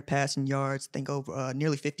 4,600 passing yards, think over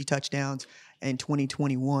nearly 50 touchdowns in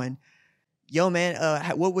 2021. Yo, man,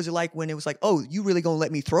 what was it like when it was like, oh, you really going to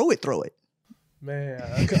let me throw it? Man,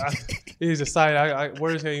 it's exciting.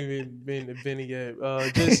 Words haven't even been invented yet.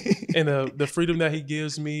 Just and the freedom that he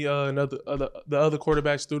gives me, and the other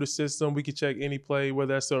quarterbacks through the system, we can check any play,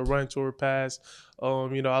 whether that's a run or a pass.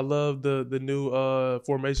 I love the new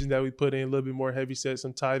formations that we put in, a little bit more heavy set,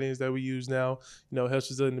 some tight ends that we use now.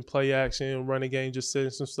 Helps us in the play action, running game, just setting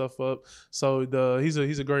some stuff up. So he's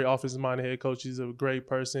a great offensive-minded head coach. He's a great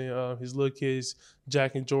person. His little kids,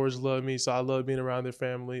 Jack and George, love me, so I love being around their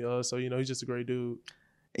family. So he's just a great dude.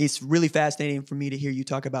 It's really fascinating for me to hear you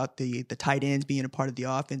talk about the tight ends being a part of the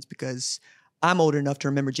offense, because I'm old enough to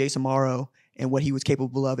remember Jason Morrow and what he was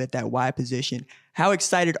capable of at that wide position. How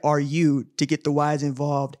excited are you to get the wides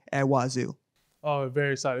involved at Wazoo? Oh,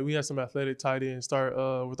 very excited. We had some athletic tight ends start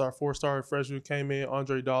with our 4-star freshman who came in,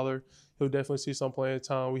 Andre Dollar. He'll definitely see some playing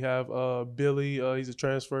time. We have Billy. He's a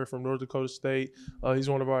transfer from North Dakota State. He's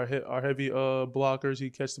one of our heavy blockers.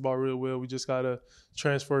 He catches the ball real well. We just got to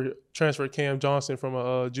transfer Cam Johnson from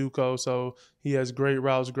a JUCO. So he has great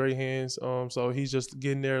routes, great hands. So he's just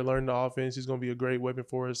getting there, learning the offense. He's going to be a great weapon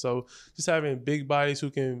for us. So just having big bodies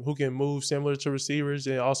who can move similar to receivers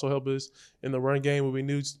and also help us in the run game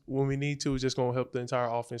when we need to is just going to help the entire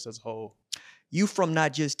offense as a whole. You from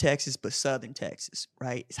not just Texas, but Southern Texas,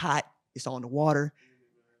 right? It's hot. It's on the water.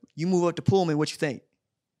 You move up to Pullman, what you think?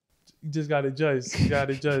 You just got to adjust.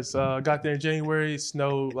 Got there in January, it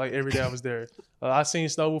snowed like every day I was there. I seen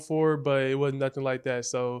snow before, but it wasn't nothing like that.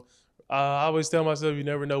 So I always tell myself, you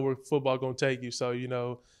never know where football going to take you. So, you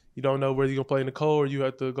don't know whether you're going to play in the cold or you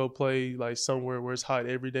have to go play like somewhere where it's hot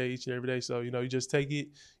every day, each and every day. So, you just take it,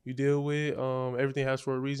 you deal with it. Everything has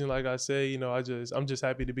for a reason. Like I say, I'm just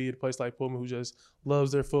happy to be at a place like Pullman who just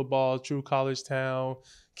loves their football, true college town.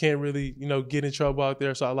 Can't really, get in trouble out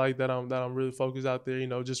there. So I like that I'm really focused out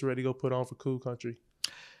there, just ready to go put on for cool country.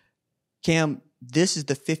 Cam, this is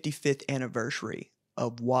the 55th anniversary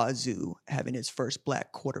of Wazoo having his first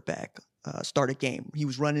black quarterback start a game. He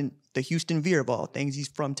was running the Houston Veer of all things. He's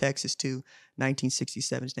from Texas too.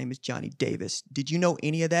 1967. His name is Johnny Davis. Did you know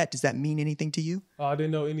any of that? Does that mean anything to you? I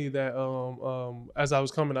didn't know any of that. As I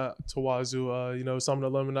was coming out to Wazoo, some of the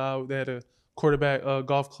alumni, they had a quarterback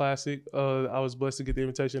golf classic. I was blessed to get the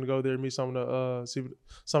invitation to go there and meet some of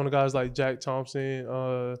the guys like Jack Thompson.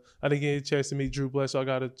 I didn't get a chance to meet Drew Bless, so I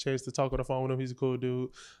got a chance to talk on the phone with him. He's a cool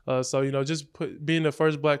dude. So just being the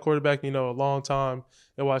first black quarterback, a long time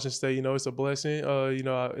in Washington State, it's a blessing.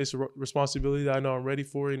 It's a responsibility that I know I'm ready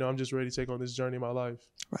for. I'm just ready to take on this journey in my life.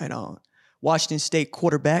 Right on. Washington State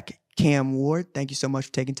quarterback Cam Ward, thank you so much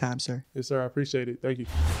for taking time, sir. Yes, sir. I appreciate it. Thank you.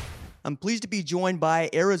 I'm pleased to be joined by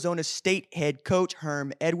Arizona State head coach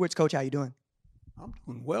Herm Edwards. Coach, how you doing? I'm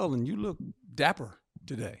doing well, and you look dapper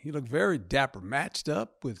today. You look very dapper, matched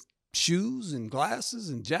up with shoes and glasses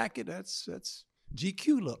and jacket. That's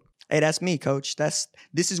GQ look. Hey, that's me, Coach. This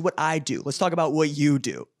is what I do. Let's talk about what you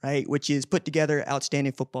do, right? Which is put together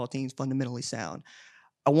outstanding football teams, fundamentally sound.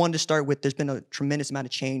 I wanted to start with, there's been a tremendous amount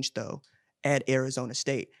of change, though, at Arizona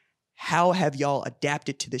State. How have y'all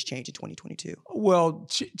adapted to this change in 2022? Well,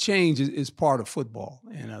 change is part of football.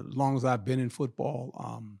 And as long as I've been in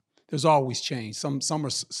football, there's always change. Some are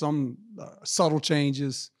subtle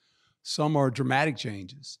changes, some are dramatic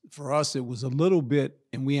changes. For us, it was a little bit,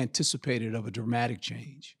 and we anticipated of a dramatic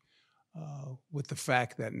change with the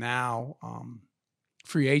fact that now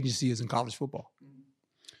free agency is in college football.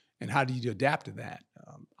 And how do you adapt to that?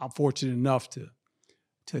 I'm fortunate enough to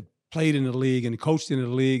played in the league and coached in the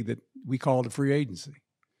league that we called it free agency.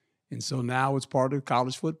 And so now it's part of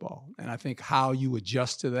college football. And I think how you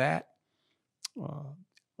adjust to that,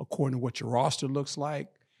 according to what your roster looks like,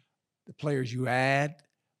 the players you add,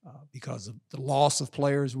 because of the loss of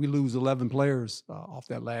players, we lose 11 players off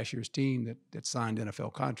that last year's team that signed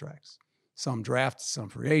NFL contracts. Some drafted, some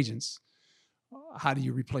free agents. How do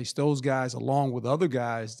you replace those guys along with other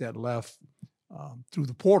guys that left through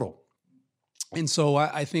the portal? And so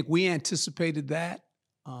I think we anticipated that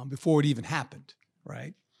before it even happened,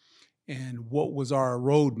 right? And what was our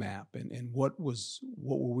roadmap and what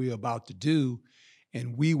were we about to do?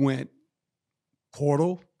 And we went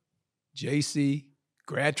portal, JC,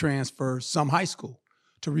 grad transfers, some high school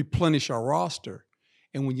to replenish our roster.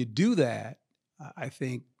 And when you do that, I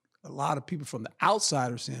think a lot of people from the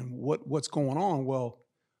outside are saying, what's going on? Well,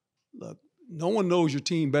 look, no one knows your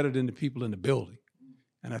team better than the people in the building.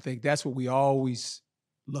 And I think that's what we always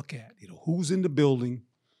look at. Who's in the building?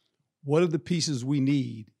 What are the pieces we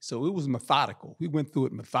need? So it was methodical. We went through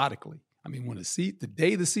it methodically. I mean, when the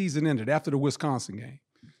day the season ended, after the Wisconsin game,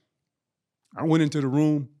 I went into the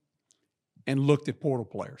room and looked at portal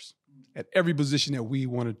players at every position that we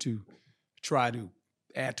wanted to try to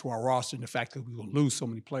add to our roster, and the fact that we will lose so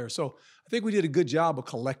many players. So I think we did a good job of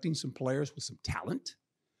collecting some players with some talent.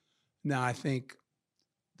 Now, I think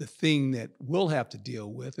the thing that we'll have to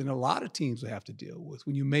deal with, and a lot of teams will have to deal with,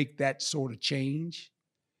 when you make that sort of change,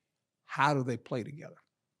 how do they play together?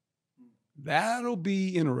 That'll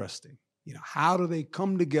be interesting. How do they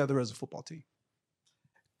come together as a football team?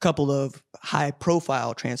 Couple of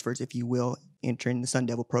high-profile transfers, if you will, entering the Sun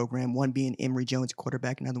Devil program. One being Emory Jones,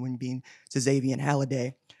 quarterback, another one being Xavier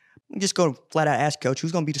Halliday. I'm just going to flat out ask Coach,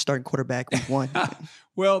 who's going to be the starting quarterback week one?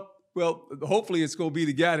 Well, hopefully it's going to be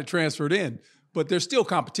the guy that transferred in. But there's still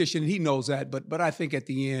competition, and he knows that. But I think at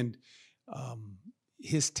the end,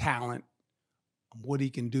 his talent, what he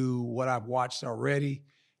can do, what I've watched already,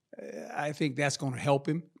 I think that's going to help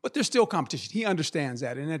him. But there's still competition. He understands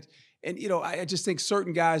that. And I just think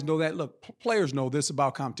certain guys know that. Look, players know this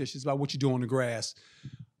about competition. It's about what you do on the grass.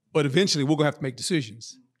 But eventually, we're going to have to make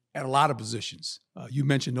decisions at a lot of positions. You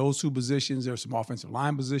mentioned those two positions. There are some offensive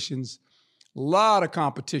line positions. A lot of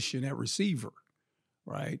competition at receiver,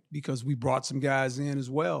 right? Because we brought some guys in as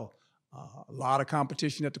well. A lot of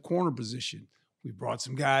competition at the corner position. We brought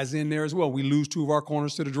some guys in there as well. We lose two of our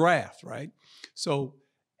corners to the draft, right? So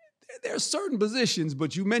there are certain positions,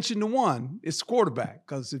 but you mentioned the one, it's quarterback,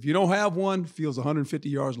 because if you don't have one, it feels 150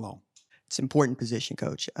 yards long. It's an important position,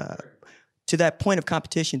 Coach. To that point of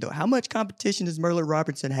competition, though, how much competition does Merlin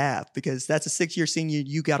Robertson have? Because that's a 6-year senior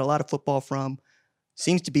you got a lot of football from.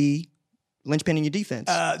 Seems to be linchpin in your defense.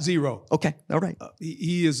 Zero. Okay, all right.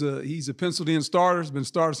 He's a penciled-in starter. He's been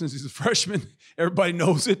starter since he's a freshman. Everybody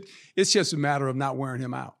knows it. It's just a matter of not wearing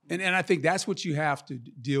him out. And I think that's what you have to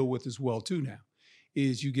deal with as well, too, now,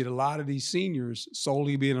 is you get a lot of these seniors,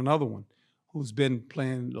 Soley being another one, who's been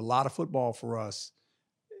playing a lot of football for us.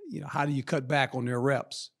 How do you cut back on their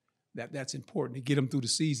reps? That's important to get them through the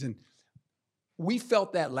season. We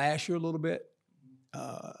felt that last year a little bit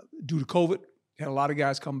due to COVID. Had a lot of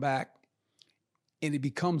guys come back. And it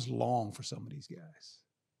becomes long for some of these guys.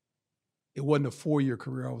 It wasn't a 4-year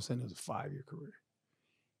career. All of a sudden, it was a 5-year career.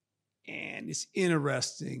 And it's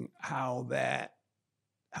interesting how that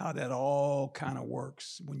all kind of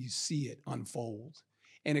works when you see it unfold.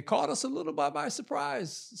 And it caught us a little by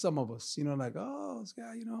surprise, some of us. Like, oh, this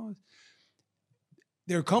guy,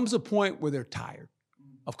 There comes a point where they're tired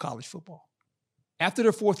of college football. After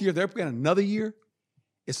their 4th year, they're playing another year.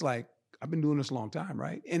 It's like, I've been doing this a long time,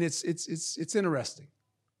 right? And it's interesting.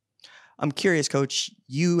 I'm curious, Coach,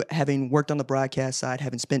 you having worked on the broadcast side,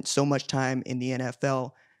 having spent so much time in the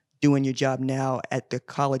NFL, doing your job now at the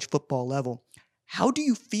college football level, how do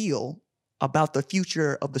you feel about the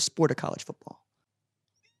future of the sport of college football?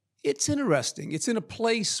 It's interesting. It's in a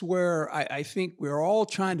place where I think we're all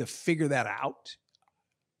trying to figure that out.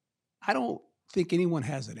 I don't think anyone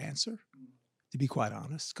has an answer, to be quite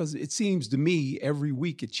honest, because it seems to me every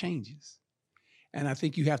week it changes. And I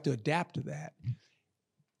think you have to adapt to that.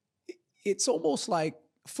 It's almost like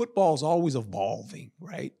football's always evolving,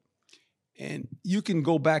 right? And you can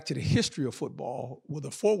go back to the history of football where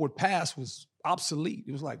the forward pass was obsolete.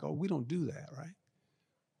 It was like, oh, we don't do that, right?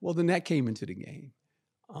 Well, then that came into the game.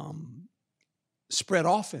 spread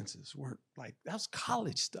offenses weren't like, that was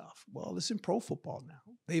college stuff. Well, it's in pro football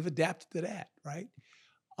now. They've adapted to that, right?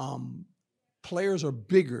 Players are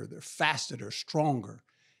bigger, they're faster, they're stronger.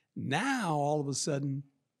 Now, all of a sudden,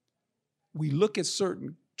 we look at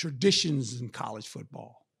certain traditions in college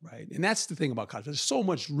football, right? And that's the thing about college. There's so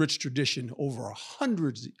much rich tradition over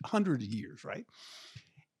 100 years, right?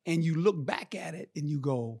 And you look back at it and you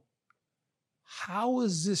go, how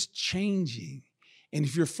is this changing? And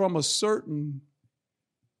if you're from a certain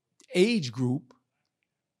age group,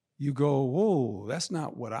 you go, whoa, that's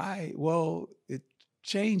not what well, it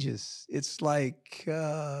changes. It's like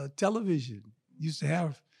television. Used to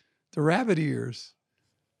have the rabbit ears.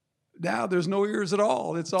 Now there's no ears at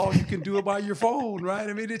all. It's all you can do by your phone, right?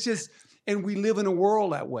 I mean, it's just, and we live in a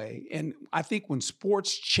world that way. And I think when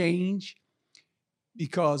sports change,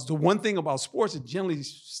 because the one thing about sports, it generally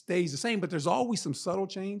stays the same, but there's always some subtle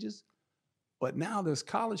changes. But now there's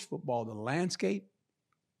college football, the landscape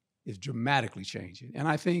is dramatically changing. And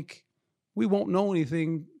I think we won't know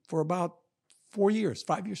anything for about 4 years,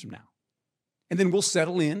 5 years from now. And then we'll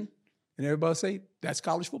settle in and everybody say, that's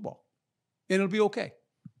college football. And it'll be okay.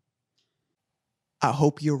 I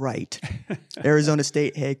hope you're right. Arizona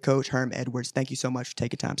State head coach Herm Edwards, thank you so much for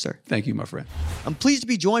taking time, sir. Thank you, my friend. I'm pleased to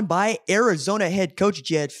be joined by Arizona head coach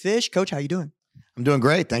Jedd Fisch. Coach, how you doing? I'm doing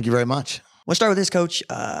great. Thank you very much. Let's start with this, Coach.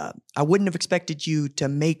 I wouldn't have expected you to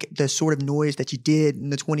make the sort of noise that you did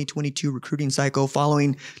in the 2022 recruiting cycle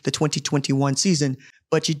following the 2021 season,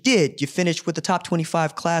 but you did. You finished with the top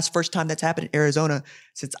 25 class, first time that's happened in Arizona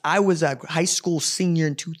since I was a high school senior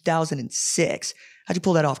in 2006. How'd you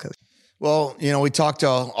pull that off, Coach? Well, we talked to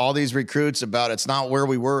all these recruits about it's not where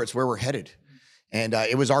we were, it's where we're headed. And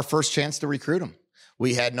it was our first chance to recruit them.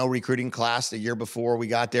 We had no recruiting class the year before we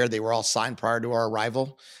got there. They were all signed prior to our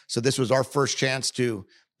arrival. So this was our first chance to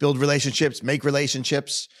build relationships, make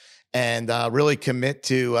relationships, and really commit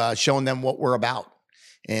to showing them what we're about.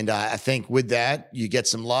 And I think with that, you get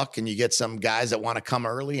some luck and you get some guys that want to come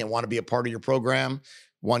early and want to be a part of your program.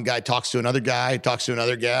 One guy talks to another guy, talks to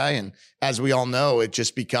another guy. And as we all know, it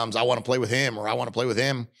just becomes, I want to play with him or I want to play with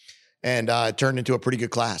him. And it turned into a pretty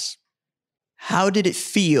good class. How did it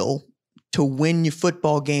feel to win your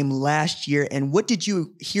football game last year? And what did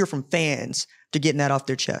you hear from fans to getting that off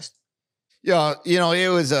their chest? Yeah, it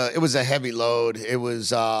was a heavy load. It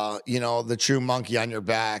was, the true monkey on your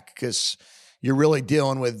back because you're really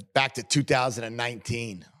dealing with back to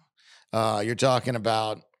 2019. You're talking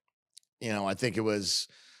about, I think it was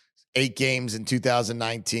 8 games in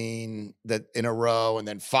 2019 that in a row, and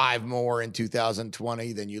then 5 more in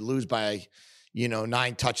 2020. Then you lose by,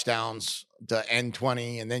 9 touchdowns to end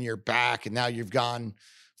 20, and then you're back, and now you've gone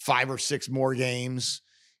 5 or 6 more games,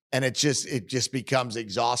 and it just becomes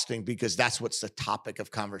exhausting because that's what's the topic of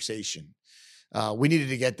conversation. We needed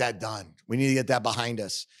to get that done. We need to get that behind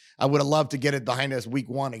us. I would have loved to get it behind us week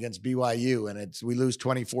 1 against BYU, and we lose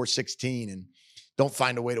 24-16 and don't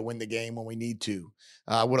find a way to win the game when we need to.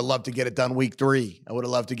 I would have loved to get it done week 3. I would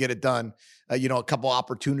have loved to get it done. A couple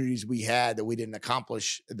opportunities we had that we didn't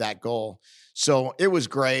accomplish that goal. So it was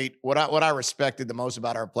great. What I respected the most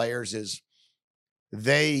about our players is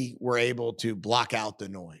they were able to block out the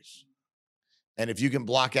noise. And if you can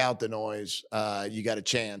block out the noise, you got a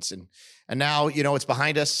chance. And now, it's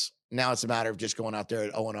behind us. Now it's a matter of just going out there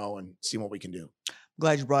at 0-0 and seeing what we can do. I'm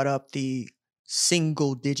glad you brought up the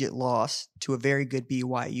single-digit loss to a very good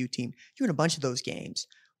BYU team. You're in a bunch of those games.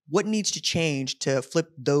 What needs to change to flip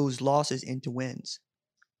those losses into wins?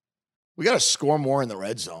 We got to score more in the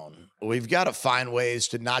red zone. We've got to find ways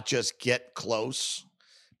to not just get close,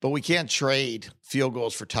 but we can't trade field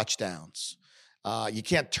goals for touchdowns. You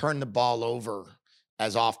can't turn the ball over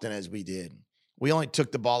as often as we did. We only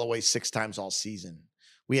took the ball away 6 times all season.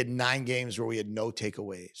 We had 9 games where we had no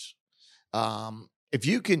takeaways. If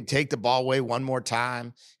you can take the ball away one more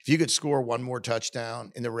time, if you could score one more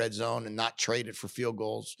touchdown in the red zone and not trade it for field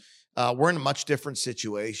goals, we're in a much different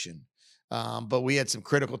situation. But we had some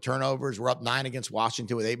critical turnovers. We're up 9 against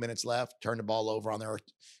Washington with 8 minutes left, turned the ball over on their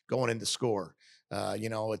going in to score.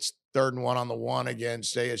 It's 3rd and 1 on the 1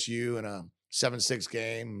 against ASU in a 7-6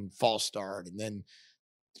 game, false start, and then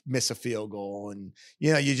miss a field goal. And,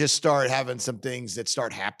 you just start having some things that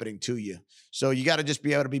start happening to you. So you got to just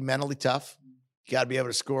be able to be mentally tough. You got to be able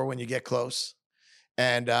to score when you get close.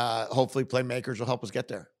 And hopefully playmakers will help us get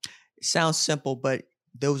there. It sounds simple, but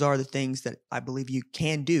those are the things that I believe you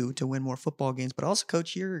can do to win more football games. But also,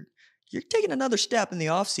 Coach, you're taking another step in the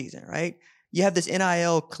offseason, right? You have this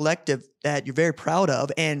NIL collective that you're very proud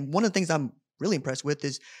of. And one of the things I'm really impressed with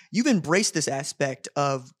is you've embraced this aspect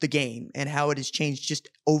of the game and how it has changed just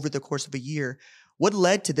over the course of a year. What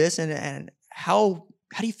led to this and how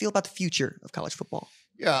how do you feel about the future of college football?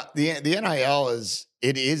 Yeah, the NIL is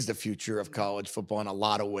the future of college football in a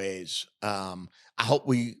lot of ways. I hope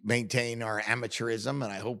we maintain our amateurism,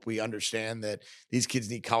 and I hope we understand that these kids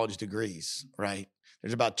need college degrees, right?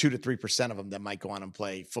 There's about 2 to 3% of them that might go on and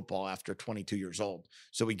play football after 22 years old.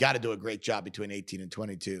 So we got to do a great job between 18 and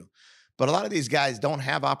 22. But a lot of these guys don't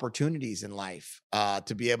have opportunities in life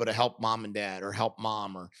to be able to help mom and dad or help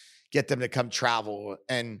mom or get them to come travel.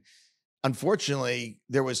 And unfortunately,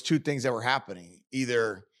 there was 2 things that were happening.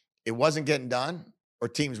 Either it wasn't getting done or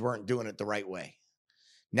teams weren't doing it the right way.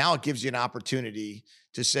 Now it gives you an opportunity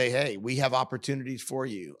to say, hey, we have opportunities for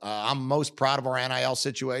you. I'm most proud of our NIL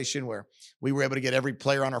situation where we were able to get every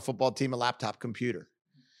player on our football team a laptop computer.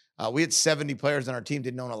 We had 70 players on our team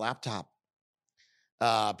didn't own a laptop.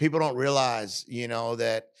 People don't realize,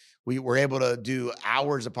 that we were able to do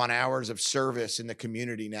hours upon hours of service in the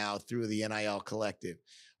community now through the NIL collective.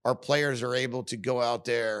 Our players are able to go out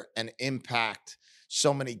there and impact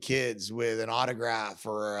so many kids with an autograph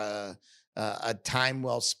or a time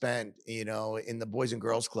well spent, in the Boys and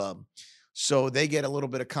Girls Club. So they get a little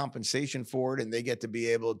bit of compensation for it, and they get to be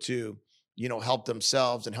able to, help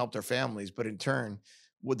themselves and help their families. But in turn,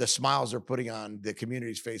 with the smiles they're putting on the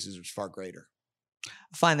community's faces is far greater.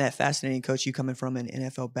 I find that fascinating, Coach, you coming from an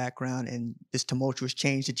NFL background and this tumultuous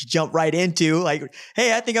change that you jump right into. Like,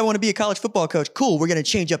 hey, I think I want to be a college football coach. Cool, we're going to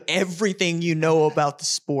change up everything you know about the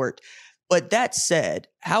sport. But that said,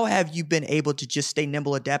 how have you been able to just stay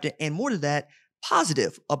nimble, adapted, and more to that,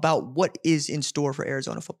 positive about what is in store for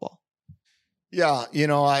Arizona football? Yeah,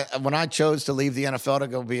 when I chose to leave the NFL to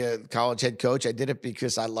go be a college head coach, I did it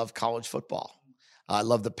because I love college football. I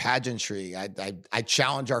love the pageantry. I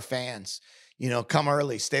challenge our fans. Come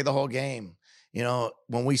early, stay the whole game.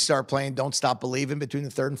 When we start playing Don't Stop Believing between the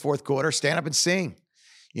 3rd and 4th quarter, stand up and sing.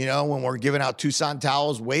 When we're giving out Tucson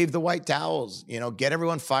towels, wave the white towels. Get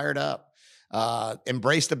everyone fired up.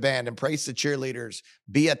 Embrace the band, embrace the cheerleaders,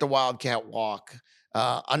 be at the Wildcat Walk.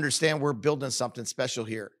 Understand we're building something special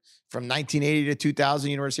here. From 1980 to 2000,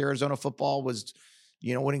 University of Arizona football was,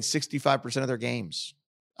 winning 65% of their games.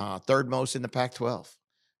 3rd most in the Pac-12,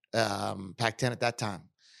 Pac-10 at that time.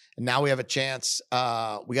 And now we have a chance.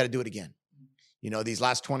 We got to do it again. These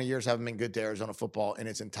last 20 years haven't been good to Arizona football in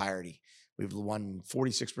its entirety. We've won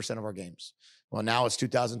 46% of our games. Well, now it's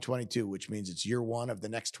 2022, which means it's year 1 of the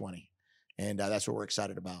next 20. And that's what we're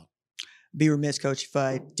excited about. Be remiss, Coach, if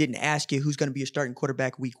I didn't ask you who's going to be your starting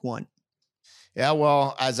quarterback week 1. Yeah,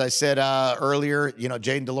 well, as I said earlier,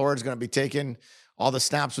 Jaden Delore is going to be taking all the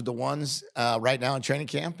snaps with the ones right now in training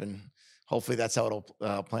camp. And hopefully that's how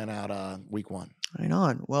it'll plan out week 1. Right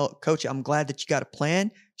on. Well, Coach, I'm glad that you got a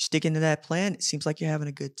plan. Sticking to that plan. It seems like you're having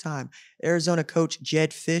a good time. Arizona coach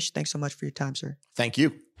Jedd Fisch, thanks so much for your time, sir. Thank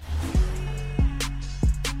you.